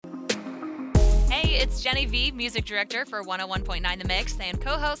Hey, it's Jenny V, music director for 101.9 The Mix and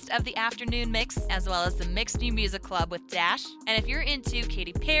co-host of the Afternoon Mix, as well as the Mixed New Music Club with Dash. And if you're into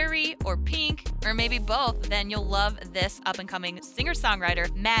Katy Perry or Pink, or maybe both, then you'll love this up-and-coming singer-songwriter,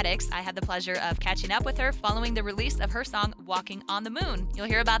 Madyx. I had the pleasure of catching up with her following the release of her song, Walking on the Moon. You'll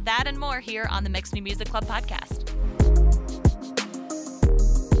hear about that and more here on the Mixed New Music Club podcast.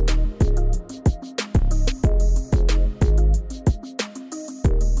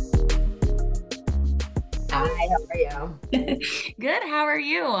 Hi, how are you? Good. How are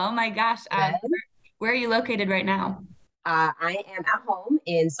you? Oh my gosh. Where are you located right now? I am at home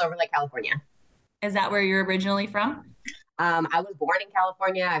in Silver Lake, California. Is that where you're originally from? I was born in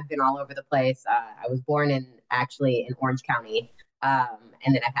California. I've been all over the place. I was born in Orange County. And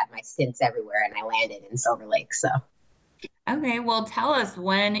then I've had my stints everywhere and I landed in Silver Lake. So, Okay. Well, tell us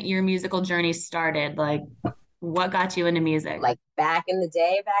when your musical journey started. Like, what got you into music? like back in the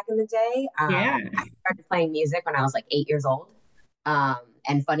day, Yeah. I started playing music when I was like 8 years old.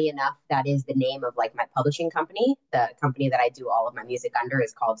 And funny enough, that is the name of like my publishing company. The company that I do all of my music under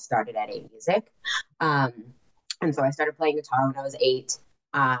is called Started at 8 Music. And so I started playing guitar when I was 8.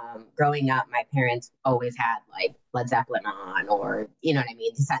 Growing up, my parents always had like Led Zeppelin on, or you know what I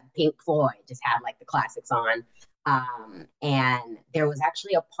mean, just had Pink Floyd, just had like the classics on. And there was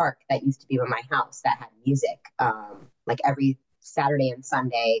actually a park that used to be by my house that had music, like every Saturday and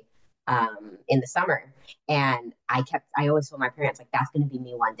Sunday, in the summer. And I always told my parents, like, that's going to be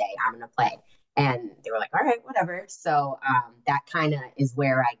me one day. I'm going to play. And they were like, all right, whatever. So, that kind of is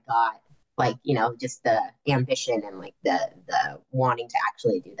where I got like, you know, just the ambition and like the wanting to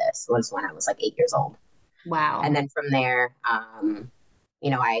actually do this was when I was like 8 years old. Wow. And then from there,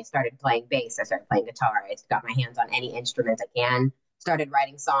 I started playing bass. I started playing guitar. I got my hands on any instrument I can. Started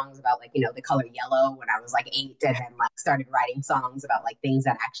writing songs about like, the color yellow when I was like 8, and then like started writing songs about like things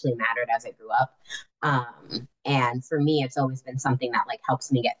that actually mattered as I grew up. And for me, it's always been something that like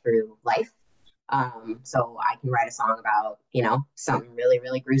helps me get through life. So I can write a song about, something really,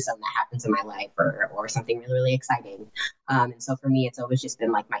 really gruesome that happens in my life, or something really, really exciting. And so for me, it's always just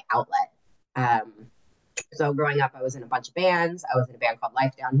been like my outlet. So growing up, I was in a bunch of bands. I was in a band called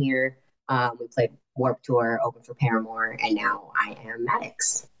Life down here. We played Warped Tour, opened for Paramore, and now I am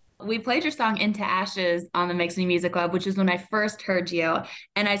Madyx. We played your song Into Ashes on the Mixed New Music Club, which is when I first heard you.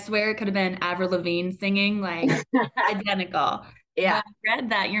 And I swear it could have been Avril Lavigne singing, like identical. Yeah. But I read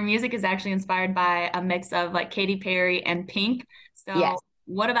that your music is actually inspired by a mix of like Katy Perry and Pink. So Yes.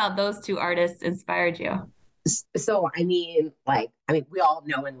 What about those two artists inspired you? So, we all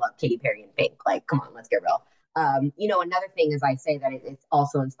know and love Katy Perry and Pink. Like, come on, let's get real. Another thing is I say that it's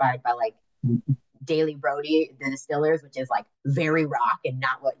also inspired by like Daily Brody, the Distillers, which is like very rock and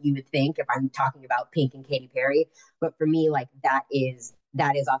not what you would think if I'm talking about Pink and Katy Perry. But for me, like that is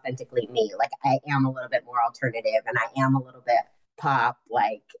authentically me. Like I am a little bit more alternative and I am a little bit pop.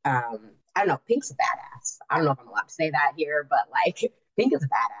 Like, I don't know, Pink's a badass. I don't know if I'm allowed to say that here, but like Pink is a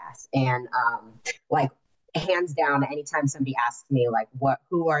badass. And like hands down, anytime somebody asks me like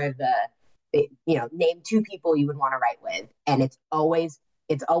who are name 2 people you would want to write with, and it's always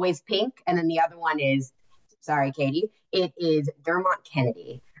Pink, and then the other one is, sorry Katie, it is Dermot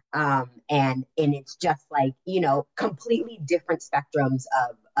Kennedy. And it's just like, completely different spectrums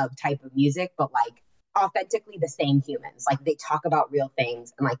of type of music, but like authentically the same humans. Like they talk about real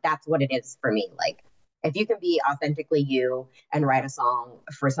things, and like that's what it is for me. Like if you can be authentically you and write a song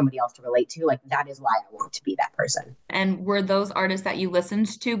for somebody else to relate to, like that is why I want to be that person. And were those artists that you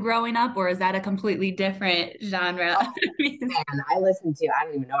listened to growing up, or is that a completely different genre? Oh, man, I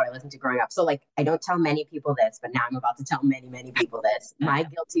don't even know what I listened to growing up. So like, I don't tell many people this, but now I'm about to tell many, many people this. My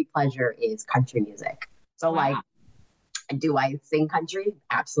guilty pleasure is country music. So like, do I sing country?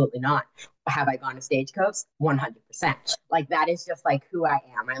 Absolutely not. Have I gone to Stagecoach? 100%. Like that is just like who I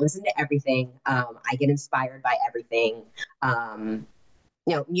am. I listen to everything. I get inspired by everything.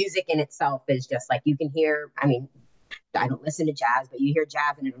 Music in itself is just like, you can hear, I don't listen to jazz, but you hear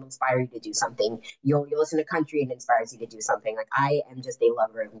jazz and it'll inspire you to do something. You'll listen to country and it inspires you to do something. Like I am just a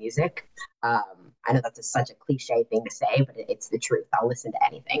lover of music. I know that's such a cliche thing to say, but it's the truth. I'll listen to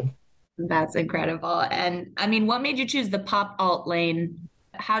anything. That's incredible. And what made you choose the pop alt lane?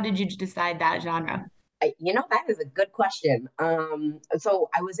 How did you decide that genre? That is a good question. So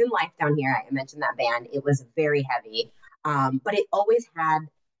I was in Life down here. I mentioned that band. It was very heavy, but it always had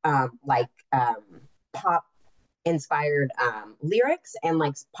pop inspired lyrics and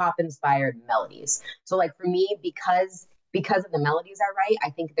like pop inspired melodies. So like for me, because of the melodies I write, I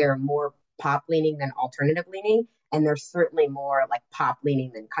think they're more pop leaning than alternative leaning. And they're certainly more like pop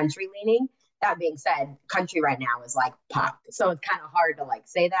leaning than country leaning. That being said, country right now is like pop. So it's kind of hard to like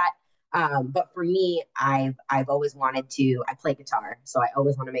say that. But for me, I've always wanted to. I play guitar, so I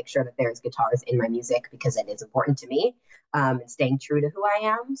always want to make sure that there's guitars in my music because it is important to me, and staying true to who I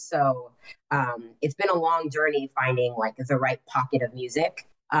am. So it's been a long journey finding like the right pocket of music.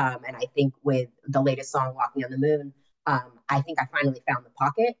 And I think with the latest song, "Walking on the Moon," I think I finally found the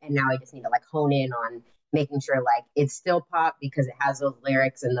pocket, and now I just need to like hone in on making sure like it's still pop because it has those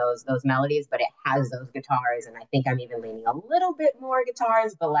lyrics and those melodies, but it has those guitars. And I think I'm even leaning a little bit more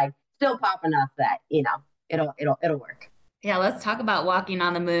guitars, but like still pop enough that it'll work. Yeah, let's talk about Walking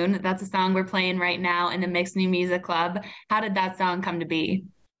on the Moon. That's a song we're playing right now in the Mixed New Music Club. How did that song come to be?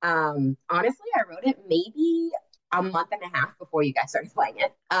 Honestly, I wrote it maybe a month and a half before you guys started playing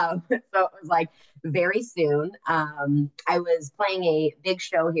it. So it was like very soon. I was playing a big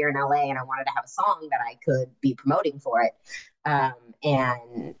show here in LA and I wanted to have a song that I could be promoting for it.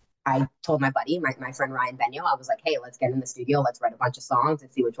 And I told my buddy, my friend Ryan Benio, I was like, hey, let's get in the studio. Let's write a bunch of songs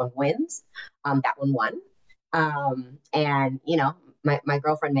and see which one wins. That one won. And, my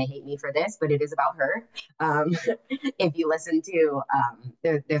girlfriend may hate me for this, but it is about her. If you listen to,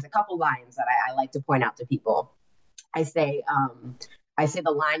 there's a couple lines that I like to point out to people. I say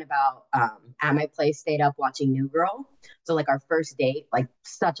the line about at my place, stayed up watching New Girl. So like our first date, like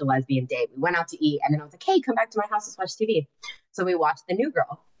such a lesbian date, we went out to eat, and then I was like, hey, come back to my house, let's watch TV. So we watched The New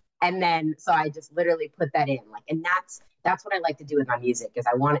Girl. And then, so I just literally put that in, like, and that's what I like to do with my music, is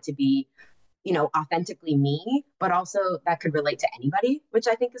I want it to be, authentically me, but also that could relate to anybody, which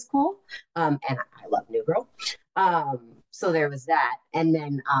I think is cool. And I love New Girl. So there was that. And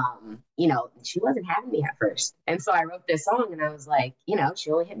then, she wasn't having me at first. And so I wrote this song and I was like,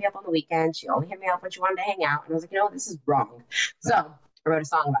 she only hit me up on the weekend. She only hit me up when she wanted to hang out. And I was like, this is wrong. So I wrote a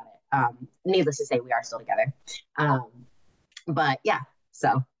song about it. Needless to say, we are still together. But yeah,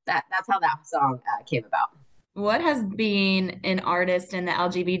 so that's how that song came about. What has being an artist in the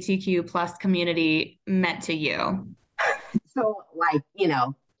LGBTQ plus community meant to you? So like,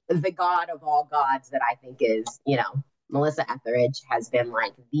 the god of all gods that I think is, Melissa Etheridge has been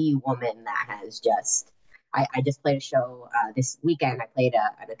like the woman that has just, I just played a show this weekend. I played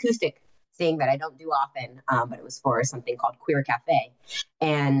an acoustic thing that I don't do often, but it was for something called Queer Cafe.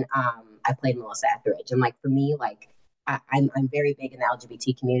 And I played Melissa Etheridge. And like, for me, like, I'm very big in the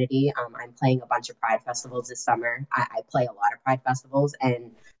LGBT community. I'm playing a bunch of Pride festivals this summer. I play a lot of Pride festivals.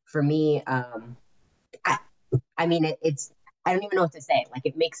 And for me, it's, I don't even know what to say. Like,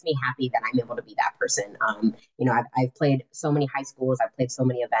 it makes me happy that I'm able to be that person. I've played so many high schools. I've played so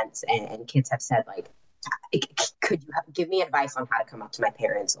many events, and kids have said, like, could you give me advice on how to come up to my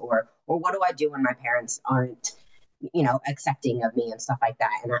parents, or what do I do when my parents aren't, accepting of me and stuff like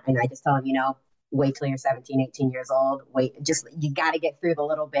that. And I just tell them, wait till you're 17, 18 years old. You got to get through the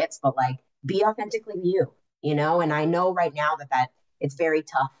little bits, but like, be authentically you, and I know right now that it's very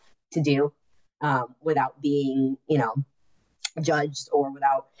tough to do without being, judged, or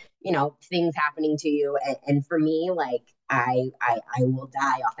without, things happening to you. And for me, like, I will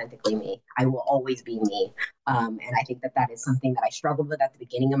die authentically me. I will always be me. And I think that is something that I struggled with at the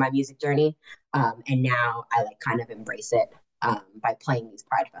beginning of my music journey. And now I like kind of embrace it by playing these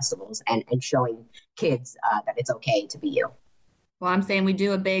Pride festivals and showing kids that it's okay to be you. Well, I'm saying we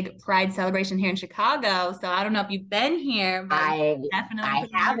do a big Pride celebration here in Chicago. So I don't know if you've been here, but I definitely.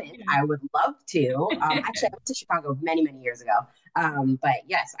 haven't. I would love to. Actually, I went to Chicago many, many years ago. But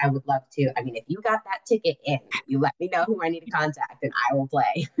yes, I would love to. I mean, if you got that ticket in, you let me know who I need to contact and I will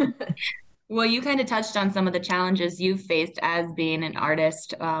play. Well, you kind of touched on some of the challenges you've faced as being an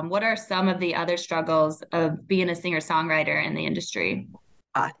artist. What are some of the other struggles of being a singer-songwriter in the industry?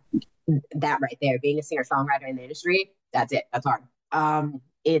 That right there, being a singer-songwriter in the industry, that's it. That's hard.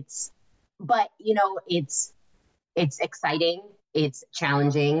 It's exciting. It's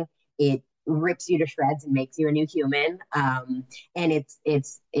challenging. It rips you to shreds and makes you a new human. And it's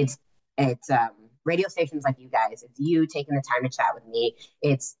radio stations like you guys. It's you taking the time to chat with me.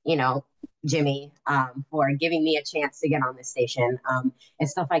 It's, Jimmy, for giving me a chance to get on this station, and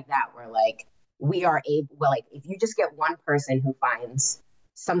stuff like that, where like we are able, well, like if you just get one person who finds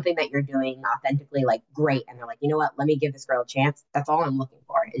something that you're doing authentically, like, great, and they're like, you know what, let me give this girl a chance. That's all I'm looking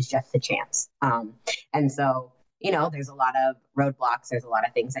for, is just a chance. And so, there's a lot of roadblocks. There's a lot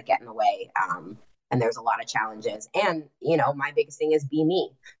of things that get in the way. And there's a lot of challenges. And, my biggest thing is be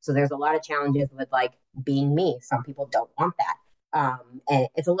me. So there's a lot of challenges with like being me. Some people don't want that. And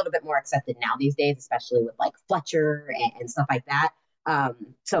it's a little bit more accepted now these days, especially with like Fletcher and stuff like that.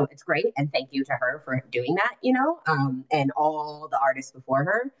 So it's great. And thank you to her for doing that, and all the artists before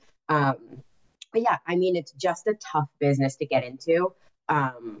her. But yeah, I mean, it's just a tough business to get into.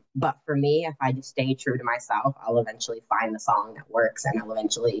 But for me, if I just stay true to myself, I'll eventually find the song that works, and I'll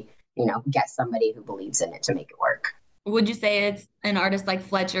eventually, get somebody who believes in it to make it work. Would you say it's an artist like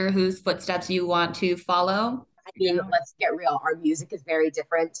Fletcher whose footsteps you want to follow? I mean, let's get real. Our music is very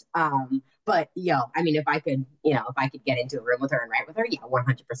different. But I mean, if I could get into a room with her and write with her,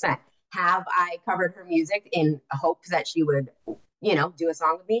 100%. Have I covered her music in hopes that she would, do a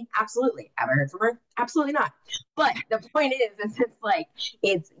song with me? Absolutely. Have I heard from her? Absolutely not. But the point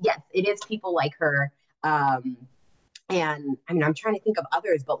is yes, it is people like her. And I mean, I'm trying to think of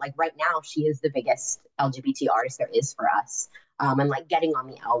others, but like right now, she is the biggest LGBT artist there is for us. And like getting on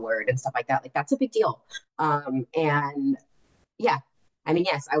the L word and stuff like that, like that's a big deal. And yeah, I mean,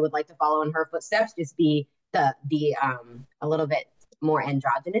 yes, I would like to follow in her footsteps, just be the a little bit more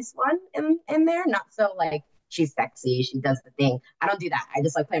androgynous one in there, not so like she's sexy, she does the thing. I don't do that. I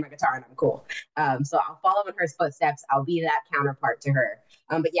just like play my guitar and I'm cool. So I'll follow in her footsteps. I'll be that counterpart to her.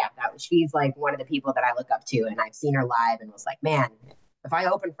 But yeah, she's like one of the people that I look up to, and I've seen her live and was like, man, if I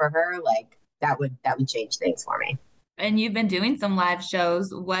open for her, like that would change things for me. And you've been doing some live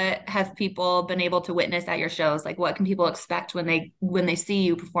shows. What have people been able to witness at your shows? Like, what can people expect when they see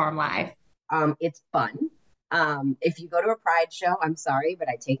you perform live? It's fun. If you go to a Pride show, I'm sorry, but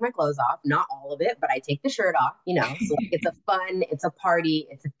I take my clothes off. Not all of it, but I take the shirt off. So like, it's a party,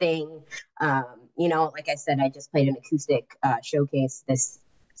 it's a thing. Like I said, I just played an acoustic showcase this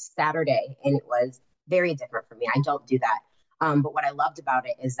Saturday, and it was very different for me. I don't do that. But what I loved about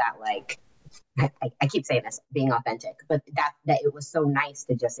it is that like. I keep saying this, being authentic, but that it was so nice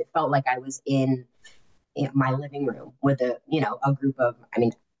to it felt like I was in my living room with a group of, I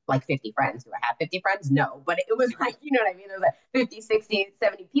mean, like 50 friends. Do I have 50 friends? No, but it was like, you know what I mean? There was like 50, 60,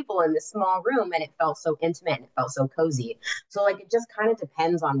 70 people in this small room, and it felt so intimate and it felt so cozy. So like, it just kind of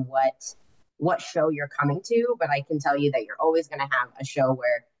depends on what show you're coming to, but I can tell you that you're always going to have a show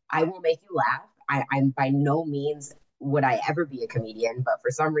where I will make you laugh. I'm by no means would I ever be a comedian, but for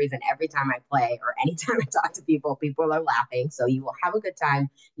some reason, every time I play or anytime I talk to people are laughing. So you will have a good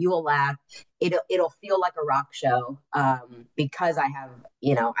time. You will laugh. It'll feel like a rock show because I have,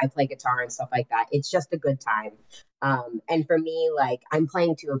 I play guitar and stuff like that. It's just a good time. And for me, like I'm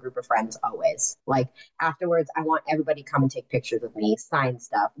playing to a group of friends always. Like afterwards, I want everybody to come and take pictures with me, sign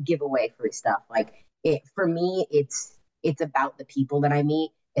stuff, give away free stuff. Like for me, it's about the people that I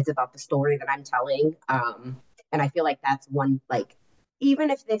meet. It's about the story that I'm telling. And I feel like that's one, like,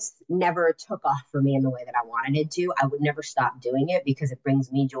 even if this never took off for me in the way that I wanted it to, I would never stop doing it because it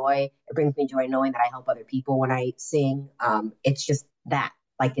brings me joy. It brings me joy knowing that I help other people when I sing. It's just that,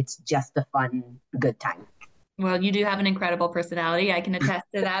 like, it's just a fun, good time. Well, you do have an incredible personality. I can attest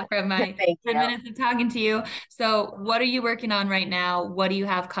to that from my 10 minutes of talking to you. So what are you working on right now? What do you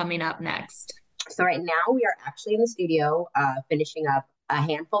have coming up next? So right now we are actually in the studio finishing up a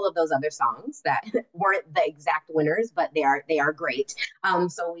handful of those other songs that weren't the exact winners, but they are great.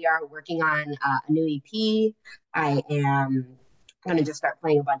 So we are working on a new EP. I am going to just start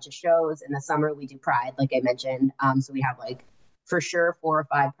playing a bunch of shows. In the summer, we do Pride, like I mentioned. So we have like for sure 4 or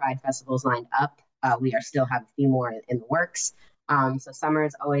 5 Pride festivals lined up. We still have a few more in the works. So summer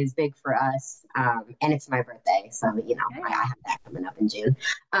is always big for us. And it's my birthday. So, I have that coming up in June.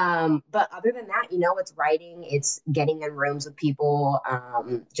 But other than that, it's writing, it's getting in rooms with people,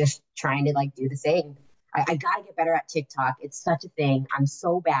 just trying to like do the same. I got to get better at TikTok. It's such a thing. I'm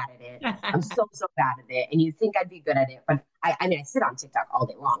so bad at it. I'm so bad at it. And you think I'd be good at it. But I mean, I sit on TikTok all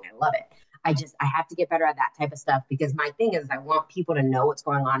day long. I love it. I have to get better at that type of stuff because my thing is I want people to know what's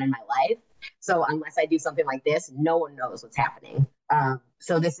going on in my life. So unless I do something like this, no one knows what's happening.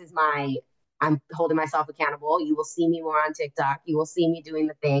 So this is I'm holding myself accountable. You will see me more on TikTok. You will see me doing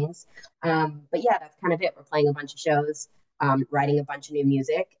the things. But yeah, that's kind of it. We're playing a bunch of shows, writing a bunch of new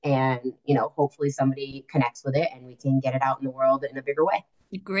music, and, hopefully somebody connects with it and we can get it out in the world in a bigger way.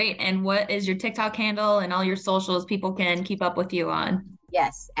 Great. And what is your TikTok handle and all your socials people can keep up with you on?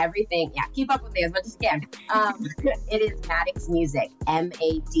 Yes, everything. Yeah, keep up with me as much as you can. It is Madyx Music,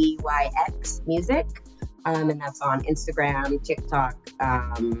 Madyx Music. And that's on Instagram, TikTok.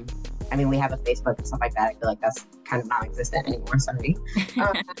 I mean, we have a Facebook and stuff like that. I feel like that's kind of non-existent anymore. Sorry.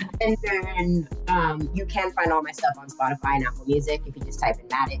 And then you can find all my stuff on Spotify and Apple Music if you just type in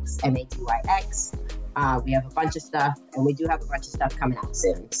Madyx, Madyx. We have a bunch of stuff, and we do have a bunch of stuff coming out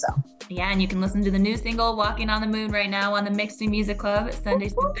soon. So yeah, and you can listen to the new single "Walking on the Moon" right now on the Mixed New Music Club,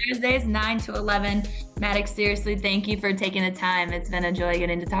 Sundays through Thursdays, 9 to 11. Madyx, seriously, thank you for taking the time. It's been a joy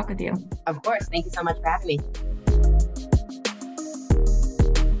getting to talk with you. Of course, thank you so much for having me.